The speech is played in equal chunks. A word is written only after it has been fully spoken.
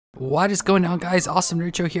What is going on, guys?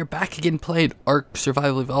 FallenRedZeo here, back again playing ARK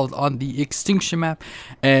Survival Evolved on the Extinction map.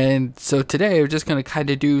 And so today we're just going to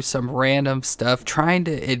kind of do some random stuff, trying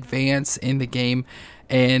to advance in the game.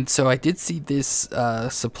 And so I did see this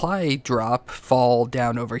supply drop fall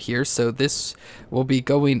down over here, so this will be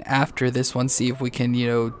going after this one, see if we can,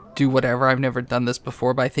 do whatever. I've never done this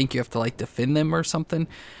before, but I think you have to like defend them or something.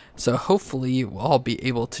 So hopefully I'll be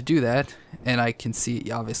able to do that, and I can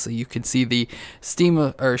see, obviously you can see the stream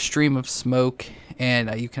of smoke,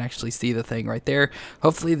 and you can actually see the thing right there.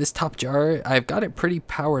 Hopefully this top jar, I've got it pretty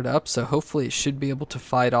powered up, so hopefully it should be able to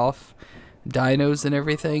fight off dinos and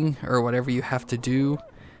everything, or whatever you have to do.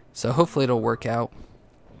 So hopefully it'll work out.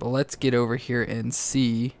 But let's get over here and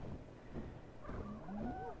see.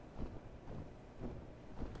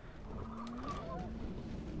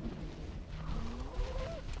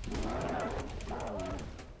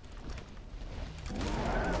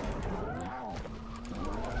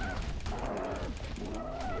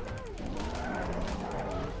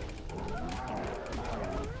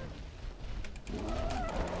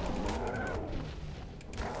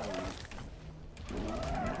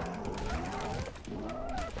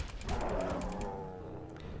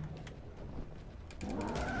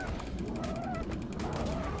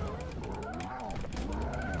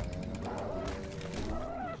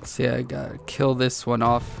 See, I gotta kill this one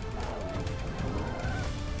off.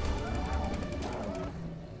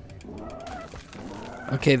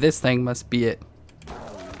 Okay, this thing must be it.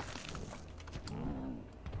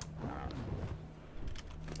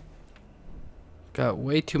 Got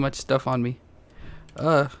way too much stuff on me.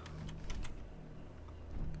 Oh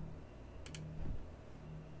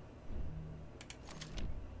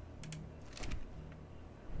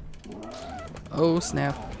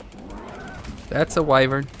snap. That's a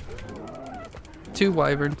wyvern. 2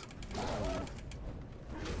 wyverns.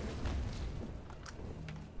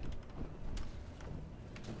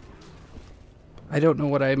 I don't know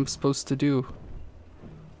what I'm supposed to do.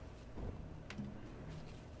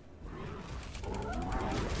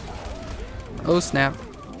 Oh snap.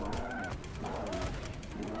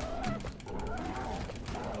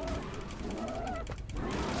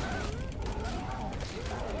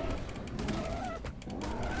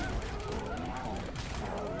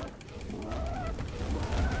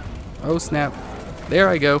 Oh snap. There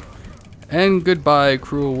I go. And goodbye,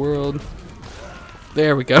 cruel world.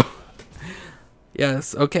 There we go.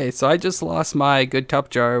 Yes, okay, so I just lost my good top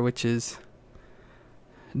jar, which is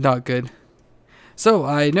not good. So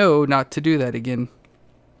I know not to do that again.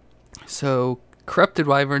 So corrupted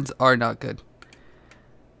wyverns are not good.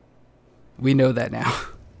 We know that now.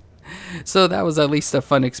 So that was at least a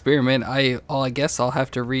fun experiment. I guess I'll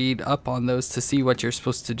have to read up on those to see what you're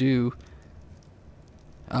supposed to do.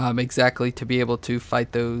 Exactly, to be able to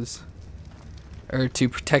fight those, or to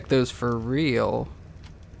protect those for real.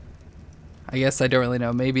 I guess I don't really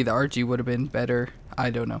know. Maybe the RG would have been better. I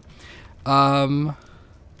don't know.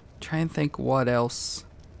 Try and think what else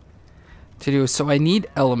to do. So I need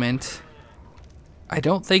element. I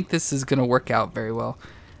don't think this is gonna work out very well.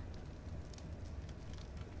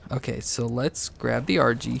 Okay, so let's grab the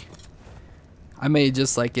RG. I may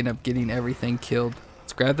just like end up getting everything killed.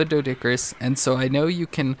 Let's grab the Dodicarus, and so I know you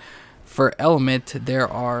can, for element, there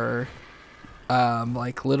are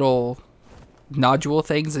like little nodule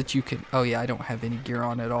things that you can. Oh yeah, I don't have any gear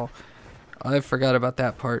on at all. I forgot about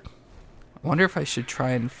that part. I wonder if I should try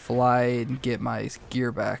and fly and get my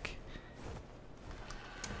gear back.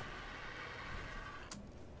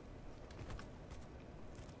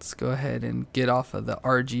 Let's go ahead and get off of the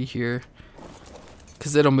RG here,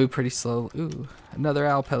 because it'll move pretty slow. Ooh, another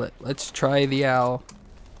owl pellet. Let's try the owl.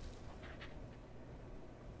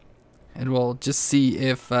 And we'll just see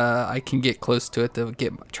if I can get close to it to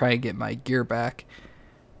try and get my gear back.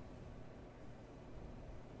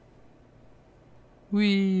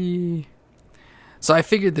 Whee! So I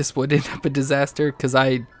figured this would end up a disaster because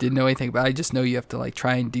I didn't know anything about it. I just know you have to like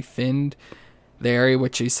try and defend the area,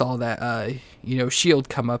 which you saw that shield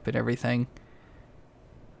come up and everything.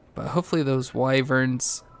 But hopefully those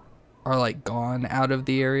wyverns are like gone out of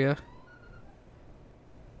the area.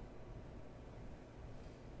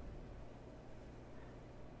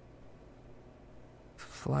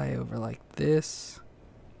 Fly over like this.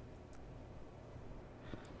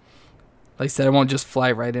 Like I said, I won't just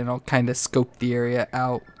fly right in. I'll kind of scope the area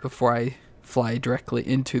out before I fly directly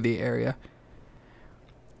into the area.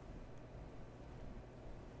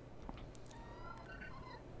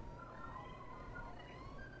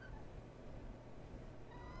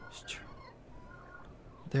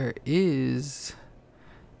 There is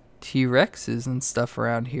T-Rexes and stuff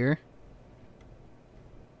around here.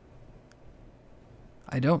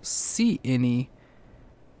 I don't see any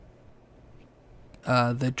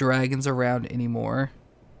the dragons around anymore.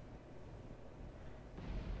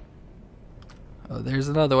 Oh, there's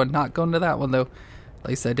another one. Not going to that one though.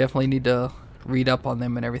 Like I said, I definitely need to read up on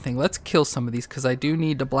them and everything. Let's kill some of these because I do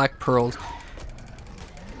need the black pearls.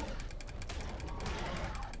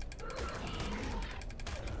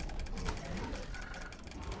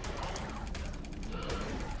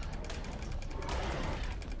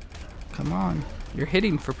 Come on. You're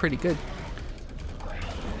hitting for pretty good.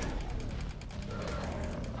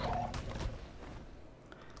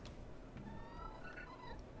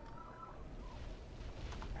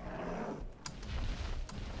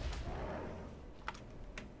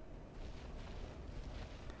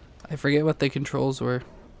 I forget what the controls were.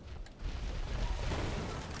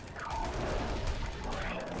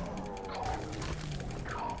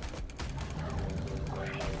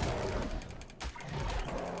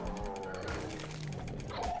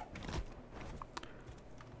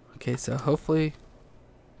 Okay, so hopefully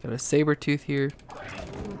got a saber tooth here.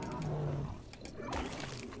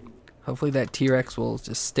 Hopefully that T-Rex will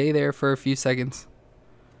just stay there for a few seconds.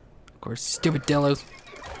 Of course, stupid Delos.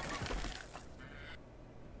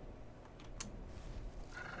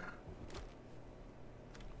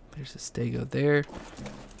 There's a stego there.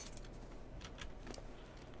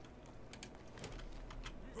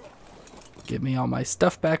 Get me all my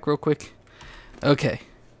stuff back real quick. Okay,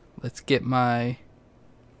 let's get my...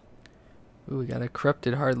 Ooh, we got a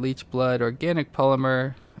corrupted hard leech blood, organic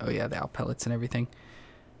polymer. Oh yeah, the out pellets and everything.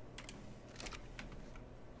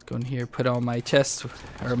 Let's go in here, put on my chest,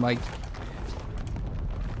 or my...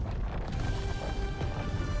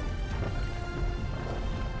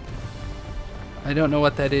 I don't know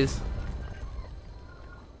what that is.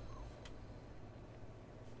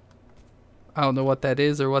 I don't know what that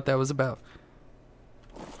is or what that was about.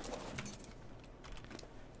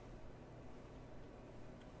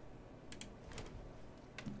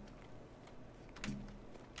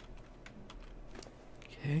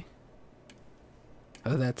 Okay.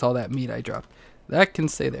 Oh, that's all that meat I dropped. That can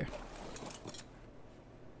stay there.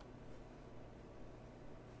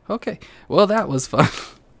 Okay. Well, that was fun.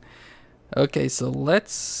 Okay, so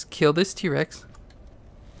let's kill this T-Rex.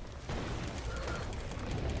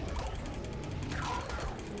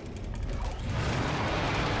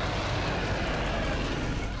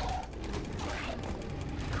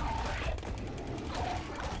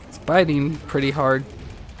 It's biting pretty hard.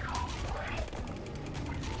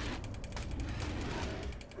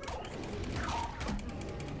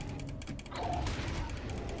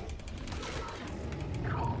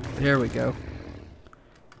 There we go.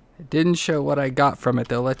 It didn't show what I got from it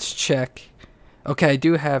though. Let's check. Okay, I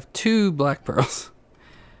do have 2 black pearls.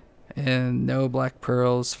 And no black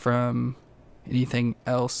pearls from anything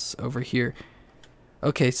else over here.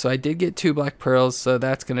 Okay, so I did get 2 black pearls, so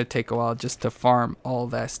that's going to take a while just to farm all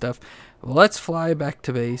that stuff. Let's fly back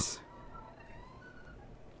to base.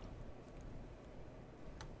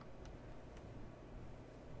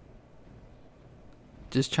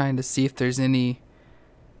 Just trying to see if there's any...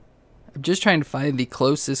 I'm just trying to find the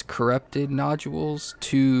closest corrupted nodules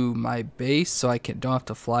to my base so I don't have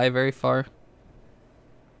to fly very far.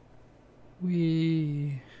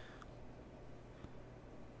 And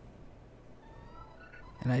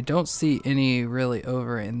I don't see any really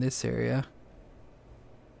over in this area.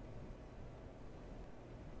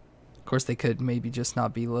 Of course, they could maybe just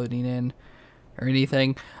not be loading in or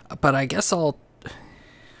anything, but I guess I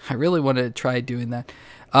really want to try doing that.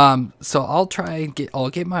 So I'll try and get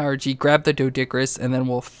my RG, grab the Dodicarus, and then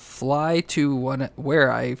we'll fly to where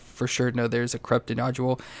I for sure know there's a corrupted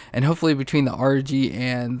nodule, and hopefully between the RG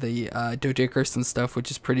and the Dodicarus and stuff,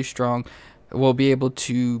 which is pretty strong, we'll be able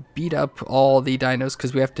to beat up all the dinos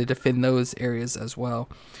because we have to defend those areas as well.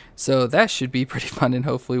 So that should be pretty fun, and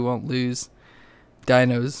hopefully we won't lose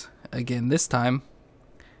dinos again this time.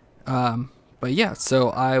 But yeah, so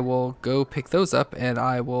I will go pick those up, and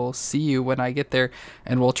I will see you when I get there,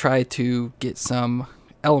 and we'll try to get some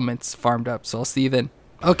elements farmed up. So I'll see you then.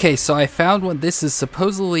 Okay, so I found one. This is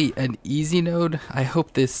supposedly an easy node. I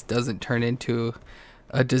hope this doesn't turn into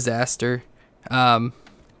a disaster.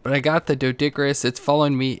 But I got the Dodicarus. It's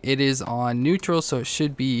following me. It is on neutral, so it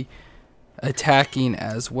should be attacking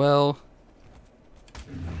as well.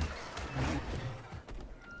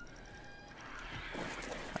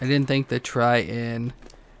 I didn't think to try and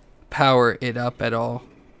power it up at all.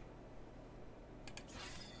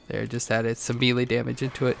 There, just added some melee damage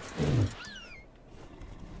into it.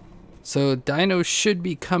 So dinos should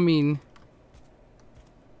be coming,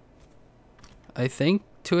 I think,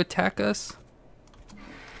 to attack us.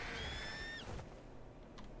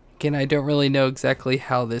 Again, I don't really know exactly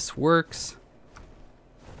how this works.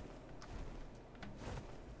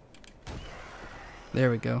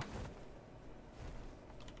 There we go.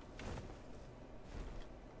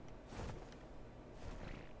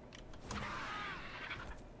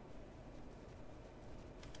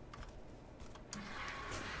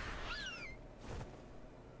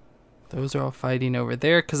 Those are all fighting over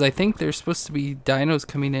there because I think there's supposed to be dinos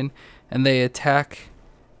coming in and they attack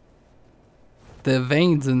the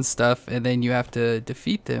veins and stuff, and then you have to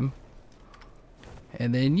defeat them.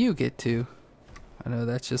 And then you get to... I know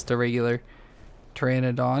that's just a regular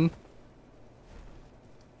Pteranodon.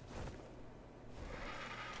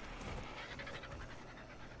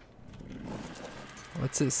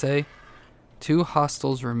 What's it say? 2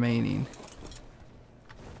 hostiles remaining.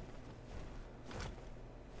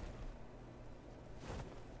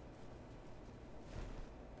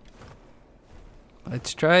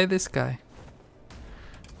 Let's try this guy.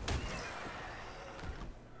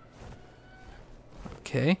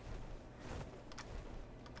 Okay.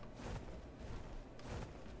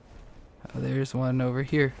 Oh, there's one over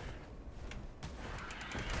here.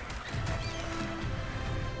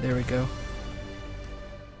 There we go.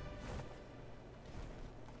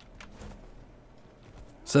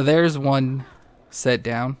 So there's one set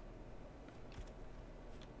down.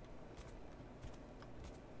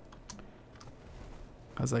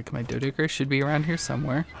 I was like, my Doedicker should be around here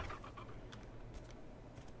somewhere.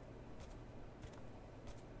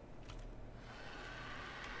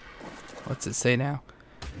 What's it say now?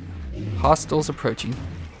 Hostiles approaching.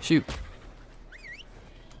 Shoot.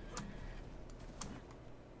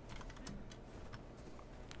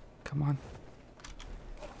 Come on.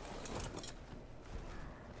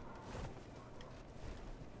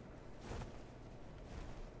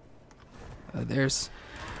 There's...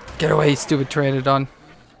 Get away, stupid Pteranodon.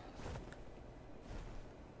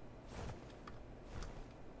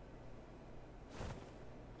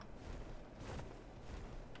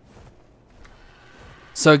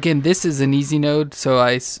 So again, this is an easy node, so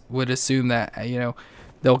I would assume that, you know,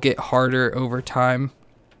 they'll get harder over time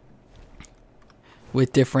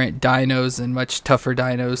with different dinos and much tougher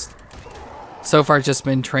dinos. So far, it's just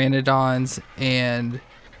been Pteranodons and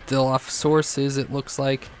Dilophosaurus, it looks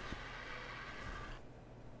like.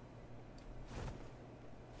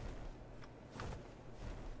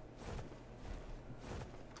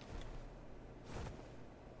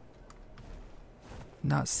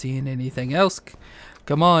 Not seeing anything else.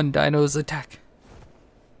 Come on, dinos, attack.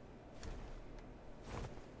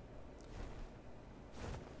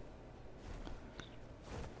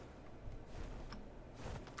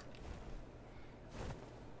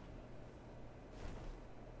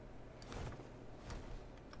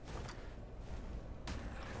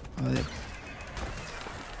 Oh,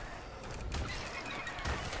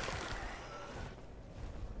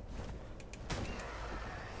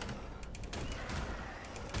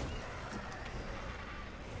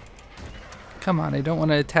 come on, I don't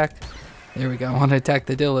want to attack. There we go. I want to attack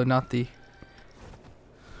the Dillo, not the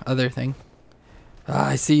other thing. Ah,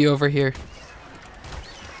 I see you over here.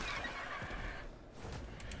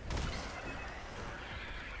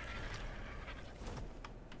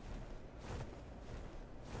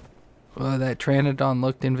 Oh, that Pteranodon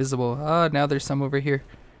looked invisible. Ah, now there's some over here.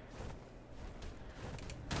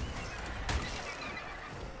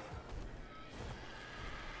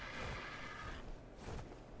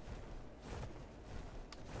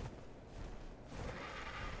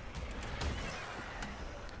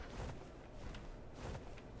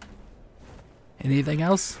 Anything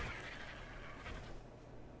else?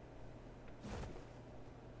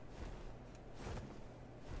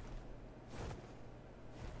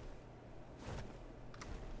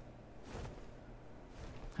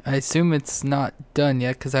 I assume it's not done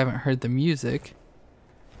yet because I haven't heard the music.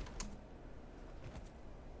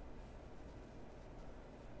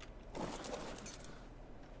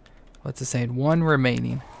 What's it saying? 1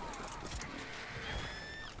 remaining.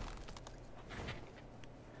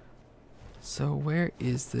 So where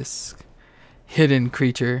is this hidden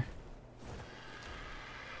creature?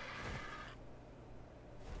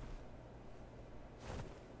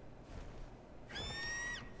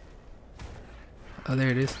 Oh, there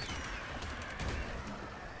it is.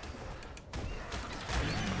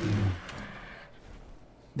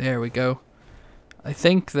 There we go. I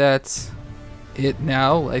think that's it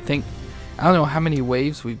now. I don't know how many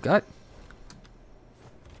waves we've got.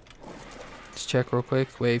 Let's check real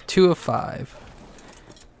quick. Wave 2 of 5.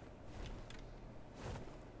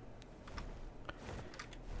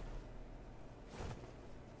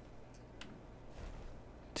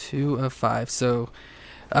 Two of 5. So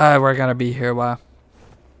we're gonna be here a while.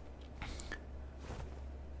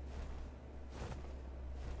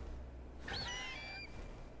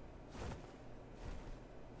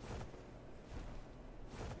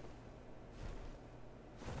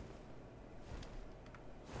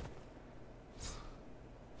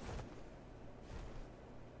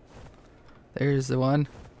 There's the one.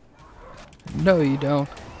 No, you don't.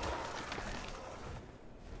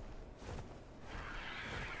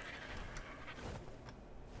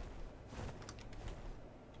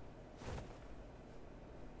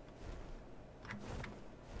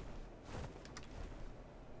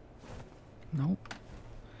 Nope.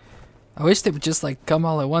 I wish they would just like come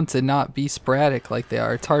all at once and not be sporadic like they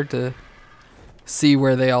are. It's hard to see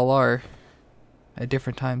where they all are at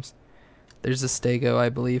different times. There's a stego, I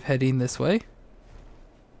believe, heading this way.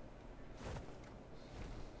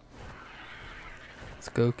 Let's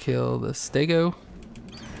go kill the stego.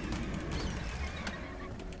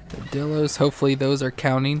 The dillos, hopefully those are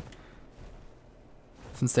counting,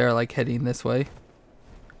 since they're like heading this way.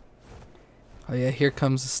 Oh yeah, here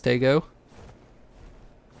comes the stego.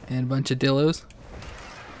 And a bunch of dillos.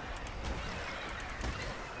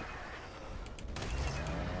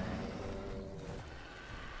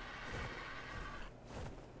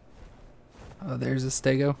 Oh, there's a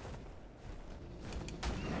stego.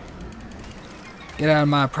 Get out of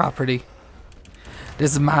my property.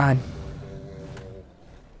 This is mine.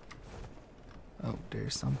 Oh,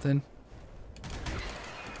 there's something.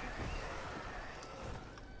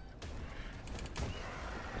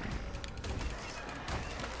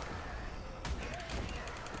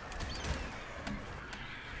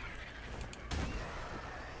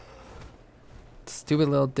 Stupid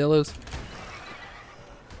little dillos.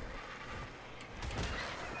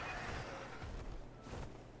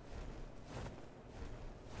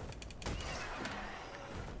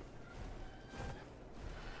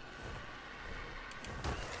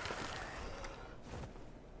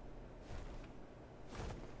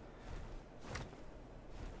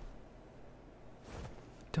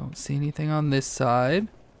 Don't see anything on this side.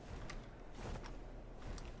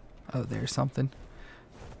 Oh, there's something.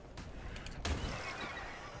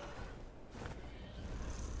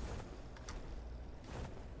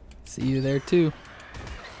 See you there too.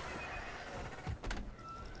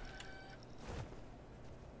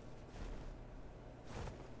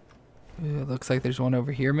 Ooh, it looks like there's one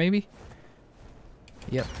over here maybe.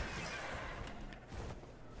 Yep.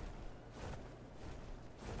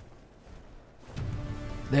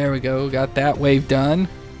 There we go, got that wave done.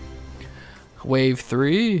 Wave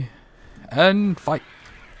 3 and fight.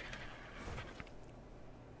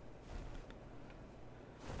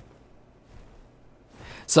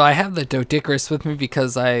 So I have the Doedicurus with me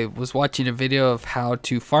because I was watching a video of how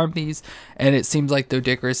to farm these, and it seems like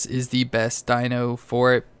Doedicurus is the best dino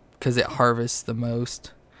for it because it harvests the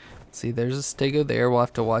most. See, there's a stego there. We'll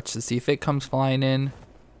have to watch to see if it comes flying in.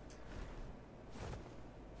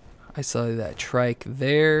 I saw that trike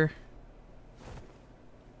there.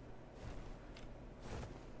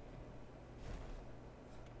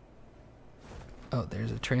 Oh,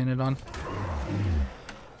 there's a Pteranodon.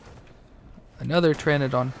 Another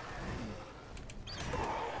Pteranodon.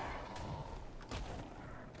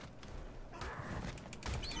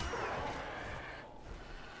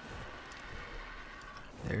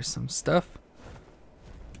 There's some stuff.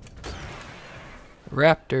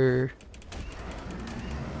 Raptor.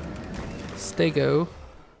 Stego.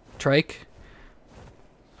 Trike.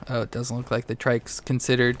 Oh, it doesn't look like the trike's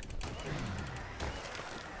considered.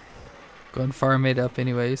 Go and farm it up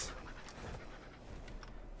anyways.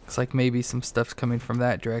 Looks like maybe some stuff's coming from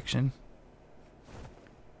that direction.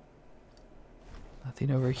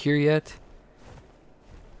 Nothing over here yet.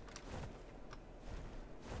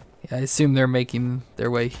 Yeah, I assume they're making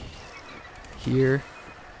their way here.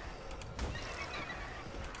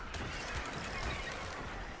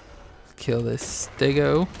 Let's kill this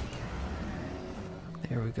stego.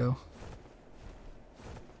 There we go.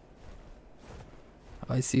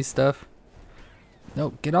 Oh, I see stuff. No,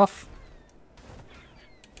 get off.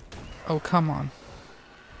 Oh, come on.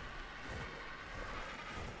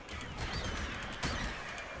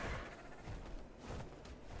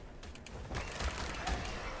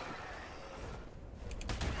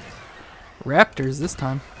 Raptors this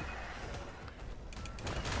time.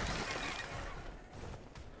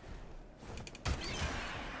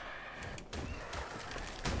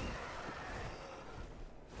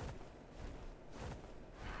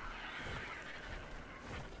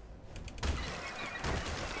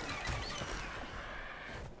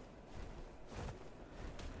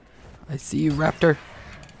 I see you, Raptor.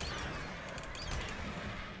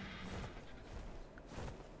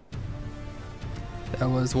 That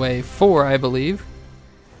was wave 4, I believe.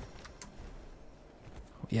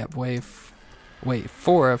 Yep, wave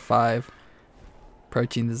 4 of 5.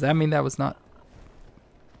 Approaching. Does that mean that was not?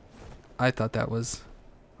 I thought that was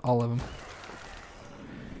all of them.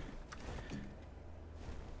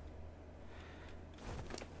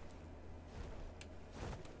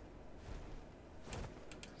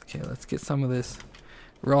 Yeah, let's get some of this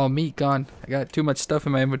raw meat gone. I got too much stuff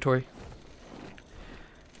in my inventory.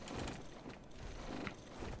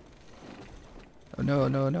 Oh no,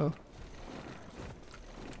 no, no.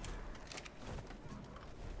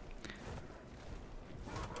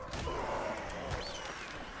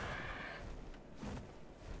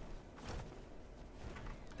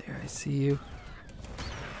 There, I see you.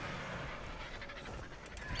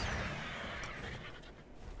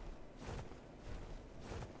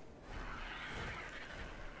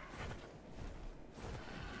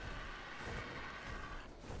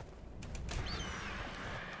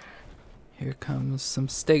 Here comes some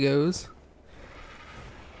stegos.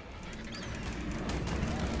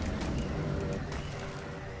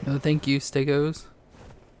 No thank you, stegos.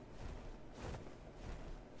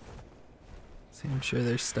 See, I'm sure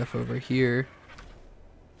there's stuff over here.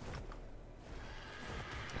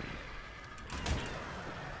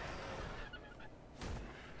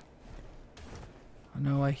 Oh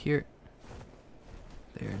no, I hear it.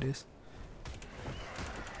 There it is.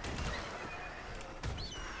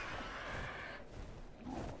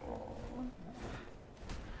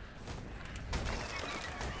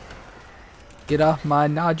 Get off my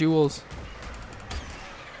nodules.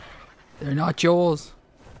 They're not yours.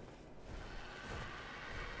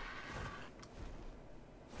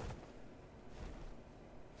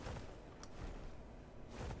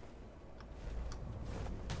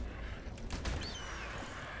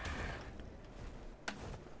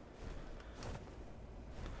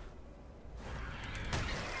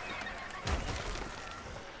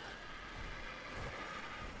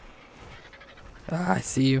 Ah, I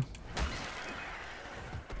see you.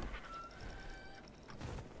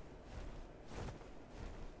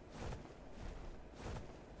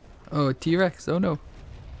 Oh, a T-Rex. Oh no.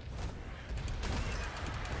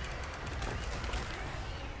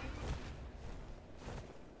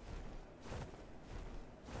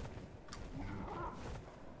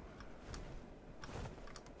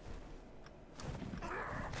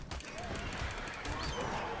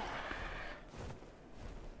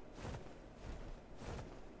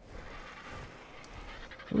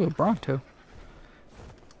 Ooh, a Bronto.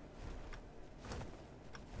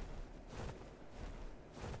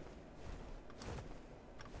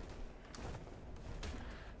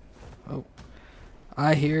 Oh,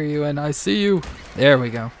 I hear you and I see you. There we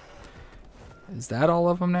go. Is that all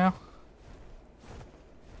of them now?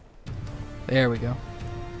 There we go.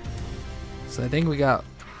 So I think we got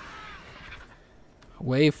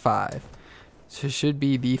wave 5. So it should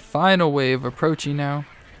be the final wave approaching now.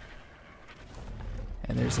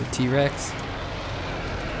 And there's a T-Rex.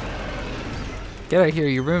 Get out of here,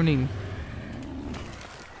 you're ruining.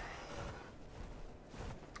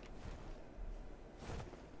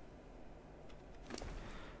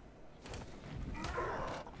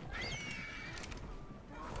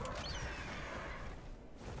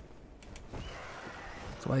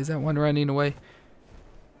 So why is that one running away?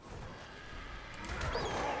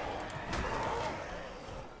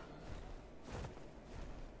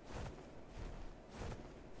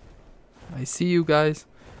 I see you guys.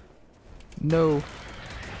 No.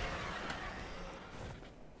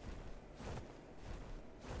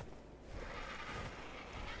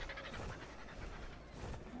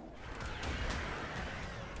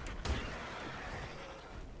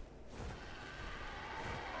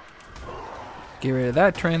 Get rid of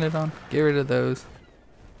that Pteranodon. Get rid of those.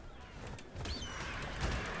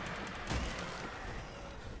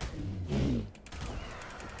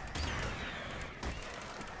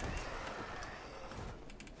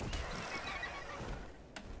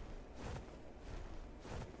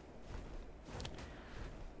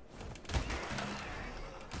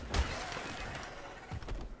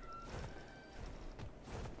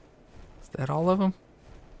 Is that all of them?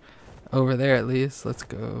 Over there at least. Let's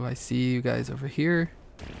go. I see you guys over here.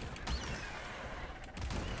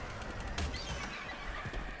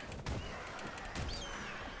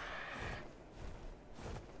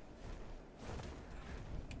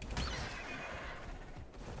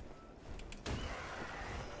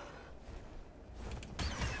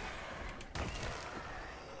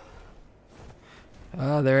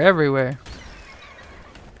 Oh, they're everywhere.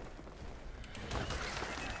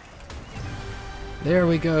 There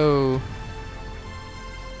we go.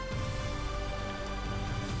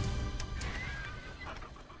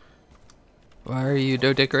 Why are you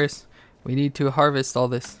Doedicurus? We need to harvest all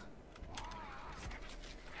this.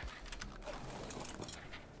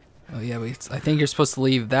 Oh yeah, I think you're supposed to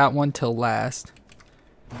leave that one till last.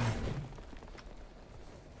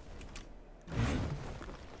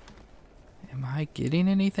 Am I getting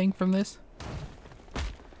anything from this?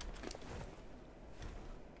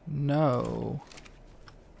 no.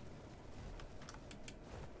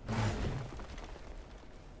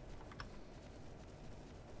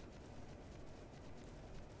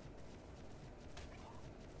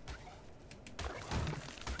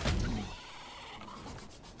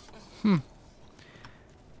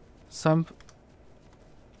 So I'm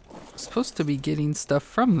supposed to be getting stuff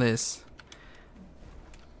from this.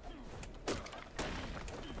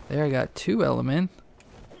 There, I got 2 element.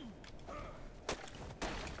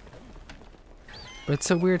 But it's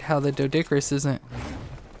so weird how the Doedicurus isn't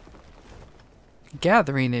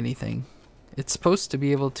gathering anything. It's supposed to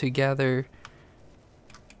be able to gather...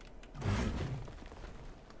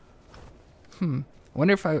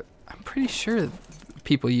 Wonder if I'm pretty sure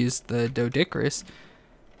people use the Doedicurus.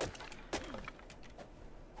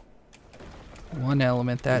 1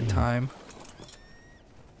 element that time.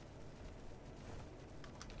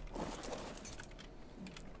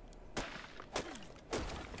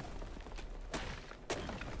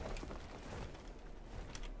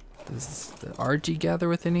 Does the RG gather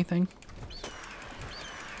with anything?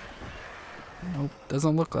 Nope,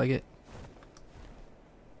 doesn't look like it.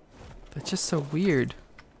 That's just so weird.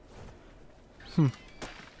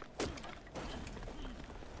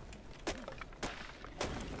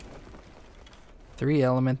 3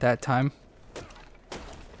 element that time.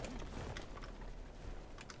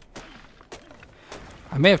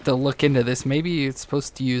 I may have to look into this. Maybe it's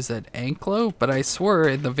supposed to use an anklo, but I swear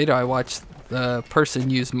in the video I watched the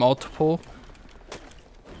person use multiple.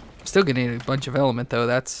 I'm still getting a bunch of element though.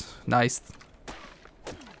 That's nice.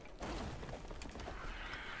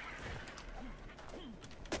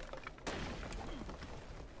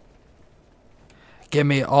 Give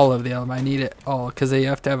me all of the element. I need it all because you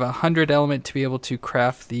have to have 100 element to be able to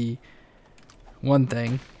craft the one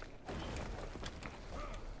thing.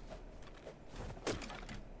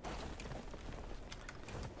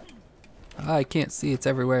 I can't see. It's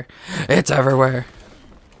everywhere. It's everywhere.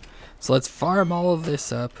 So let's farm all of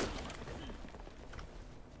this up.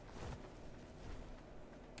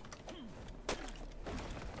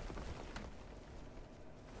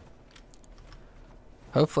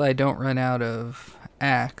 Hopefully I don't run out of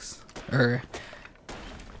axe or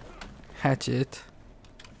hatchet.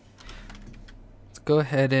 Let's go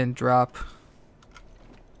ahead and drop.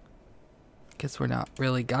 Guess we're not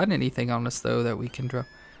really got anything on us though that we can drop.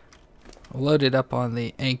 We'll load it up on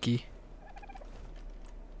the Anki.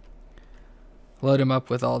 Load him up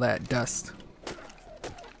with all that dust.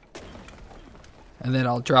 And then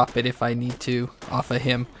I'll drop it if I need to off of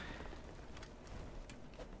him.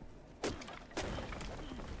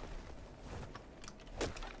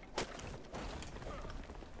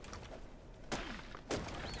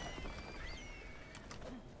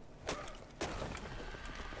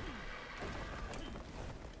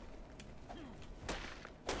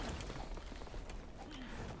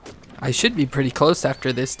 I should be pretty close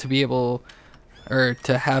after this to be able, or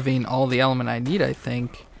to having all the element I need, I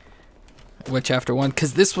think. Which after one,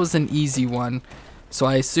 because this was an easy one. So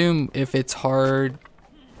I assume if it's hard,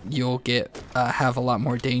 you'll get, have a lot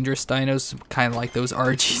more dangerous dinos, kind of like those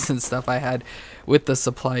RGs and stuff I had with the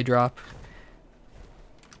supply drop.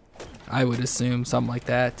 I would assume something like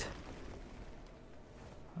that.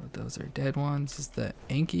 Oh, those are dead ones. Is the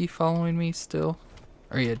Anki following me still?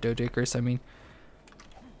 Or yeah, Doedicurus, I mean.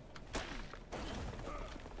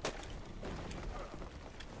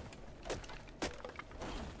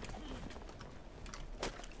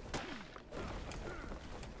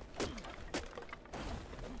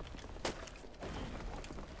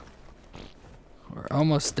 We're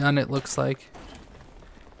almost done, it looks like.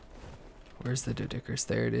 Where's the Doedicurus?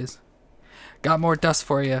 There it is. Got more dust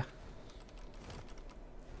for you.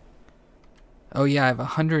 Oh yeah, I have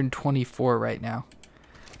 124 right now.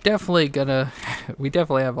 Definitely gonna... we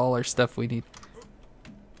definitely have all our stuff we need.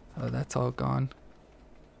 Oh, that's all gone.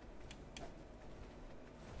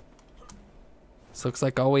 This looks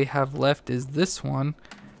like all we have left is this one.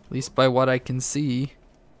 At least by what I can see.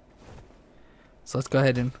 So let's go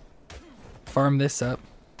ahead and farm this up.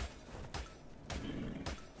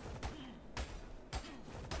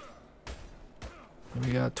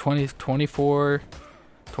 We got 20, 24,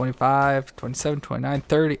 25, 27, 29,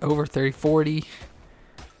 30, over 30, 40.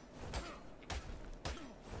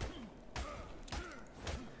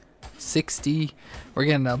 60. We're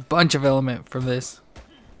getting a bunch of element from this.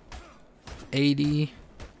 80,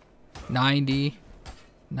 90,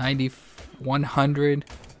 90, 100.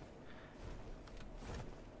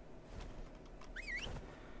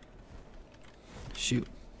 Shoot.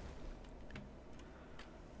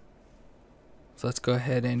 So let's go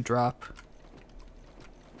ahead and drop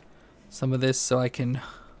some of this so I can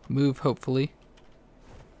move, hopefully.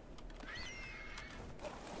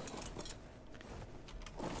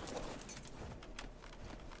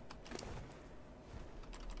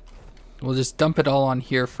 We'll just dump it all on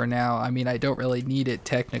here for now. I mean, I don't really need it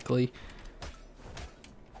technically.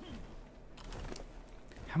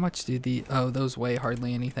 How much do the... Oh, those weigh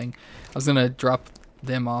hardly anything. I was going to drop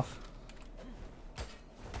them off.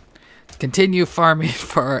 Continue farming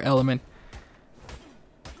for our element.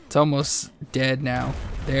 It's almost dead now.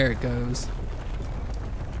 There it goes.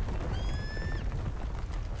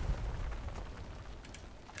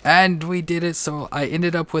 And we did it, so I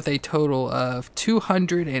ended up with a total of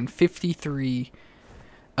 253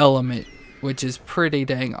 element, which is pretty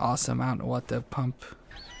dang awesome. I don't know what to pump.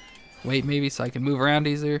 Wait, maybe so I can move around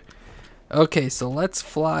easier. Okay, so let's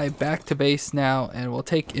fly back to base now, and we'll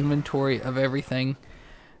take inventory of everything.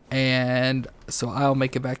 And so I'll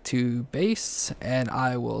make it back to base, and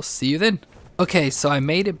I will see you then. Okay, so I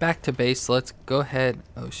made it back to base. Let's go ahead.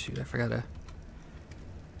 Oh shoot, I forgot to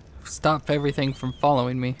stop everything from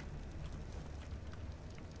following me.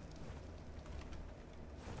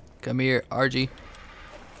 Come here, RG.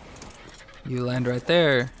 You land right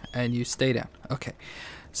there, and you stay down. Okay.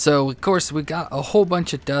 So, of course, we got a whole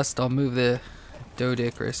bunch of dust. I'll move the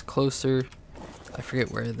Doedicurus closer. I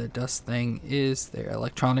forget where the dust thing is. There,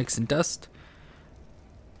 electronics and dust.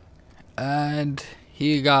 And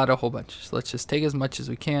he got a whole bunch. So let's just take as much as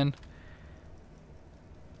we can.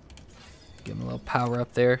 Give him a little power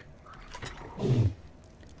up there.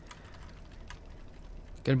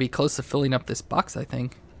 Gonna be close to filling up this box, I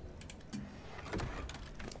think.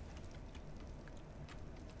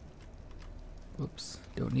 Oops,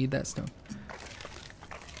 don't need that stone.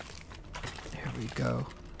 There we go.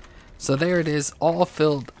 So there it is, all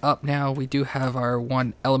filled up now. We do have our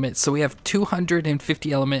one element. So we have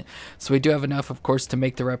 250 element. So we do have enough, of course, to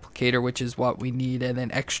make the replicator, which is what we need, and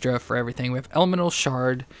then extra for everything. We have elemental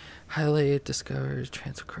shard, highlight, discover,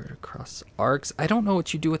 transfer across arcs. I don't know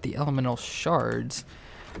what you do with the elemental shards.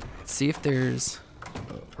 Let's see if there's,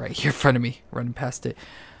 oh, right here in front of me, running past it.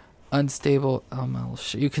 Unstable elemental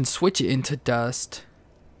shard. You can switch it into dust,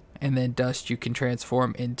 and then dust you can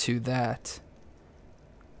transform into that.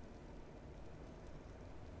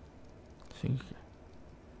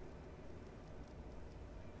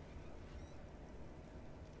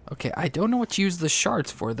 Okay, I don't know what you use the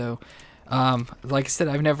shards for though. Like I said,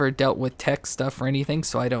 I've never dealt with tech stuff or anything,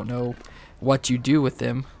 so I don't know what you do with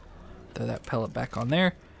them. Throw that pellet back on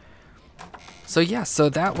there. So yeah, so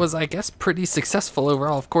that was, I guess, pretty successful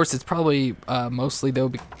overall. Of course, it's probably mostly though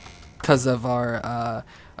because of our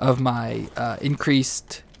my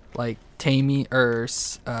increased like taming or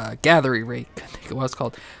gathering rate. I think it was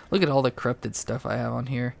called. Look at all the corrupted stuff I have on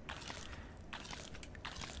here.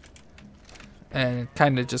 And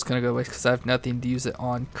kind of just gonna go away because I have nothing to use it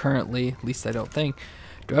on currently. At least I don't think.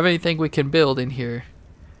 Do I have anything we can build in here?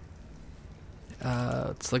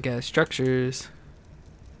 Let's look at structures.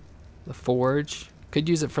 The forge. Could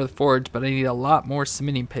use it for the forge, but I need a lot more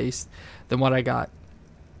cementing paste than what I got.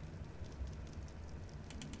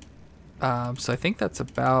 So I think that's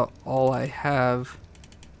about all I have.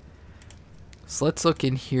 So let's look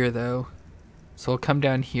in here though. So we'll come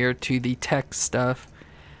down here to the tech stuff.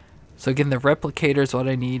 So again, the replicator is what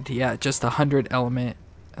I need. Yeah, just 100 element.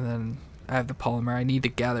 And then I have the polymer. I need to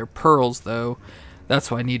gather pearls though. That's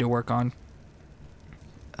what I need to work on.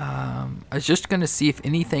 I was just going to see if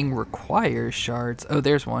anything requires shards. Oh,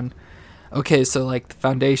 there's one. Okay, so like the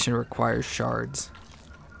foundation requires shards.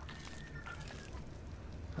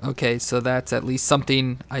 Okay, so that's at least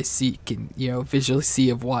something I see, can, you know, visually see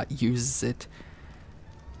of what uses it.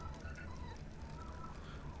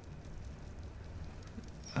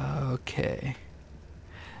 Okay.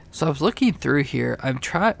 So I was looking through here.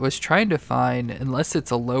 Was trying to find, unless it's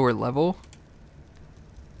a lower level,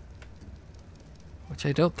 which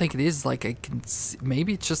I don't think it is. Like I can see,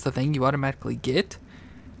 maybe it's just the thing you automatically get.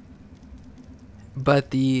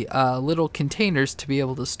 But the little containers to be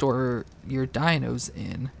able to store your dinos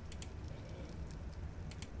in.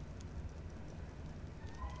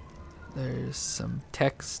 There's some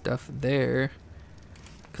tech stuff there.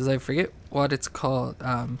 Because I forget what it's called.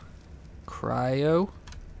 Cryo.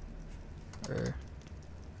 Or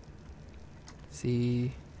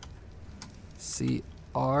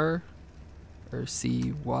CR. Or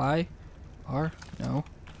CY. R? No.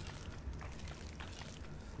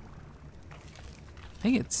 I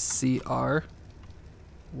think it's CRY.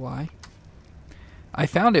 I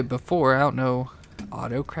found it before. I don't know.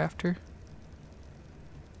 Auto crafter.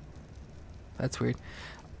 That's weird.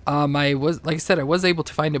 I was, like I said, I was able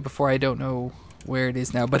to find it before. I don't know where it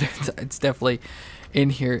is now, but it's definitely in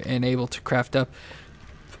here and able to craft up.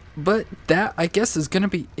 But that, I guess, is going to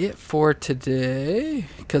be it for today,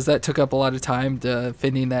 because that took up a lot of time to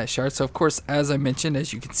finding that shard. So, of course, as I mentioned,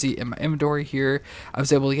 as you can see in my inventory here, I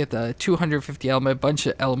was able to get the 250 element, bunch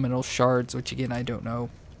of elemental shards, which, again, I don't know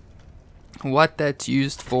what that's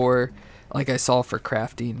used for. Like I saw for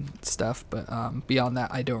crafting stuff, but beyond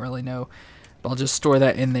that, I don't really know. But I'll just store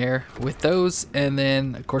that in there with those. And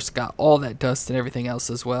then, of course, got all that dust and everything else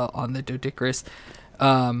as well on the Doedicurus.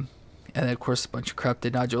 And then, of course, a bunch of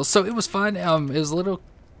corrupted nodules. So it was fun. It was a little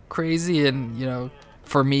crazy and, you know,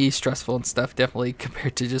 for me, stressful and stuff, definitely,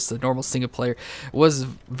 compared to just the normal single player. It was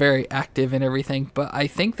very active and everything. But I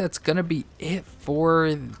think that's going to be it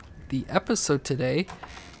for the episode today.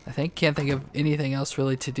 Can't think of anything else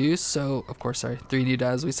really to do. So, of course, our 3 new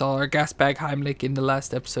dials. We saw our gas bag Heimlich in the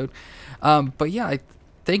last episode. But yeah, I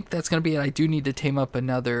think that's going to be it. I do need to tame up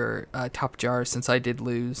another top jar since I did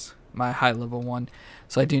lose my high level one,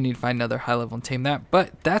 so I do need to find another high level and tame that.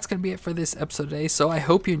 But that's gonna be it for this episode today, so I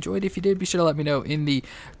hope you enjoyed. If you did, be sure to let me know in the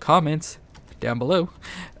comments down below.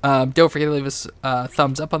 Don't forget to leave us a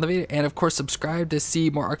thumbs up on the video, and of course subscribe to see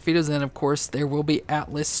more ARK videos. And of course there will be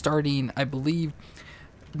Atlas starting, I believe,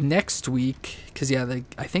 next week, because yeah,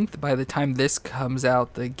 I think by the time this comes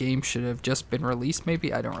out, the game should have just been released.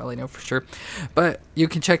 Maybe, I don't really know for sure, but you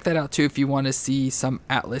can check that out too if you want to see some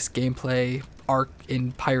Atlas gameplay, ARK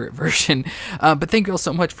in pirate version. But thank you all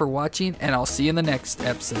so much for watching, and I'll see you in the next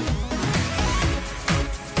episode.